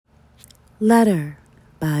Letter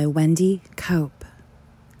by Wendy Cope.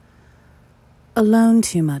 Alone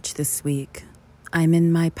too much this week. I'm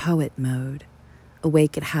in my poet mode,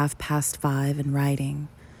 awake at 5:30 and writing,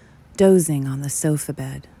 dozing on the sofa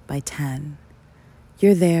bed by 10.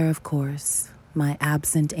 You're there, of course, my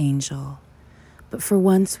absent angel, but for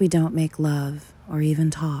once we don't make love or even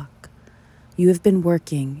talk. You have been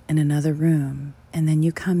working in another room, and then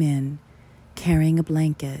you come in, carrying a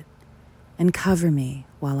blanket, and cover me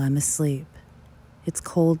while I'm asleep. It's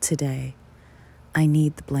cold today. I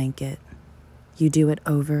need the blanket. You do it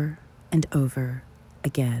over and over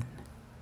again.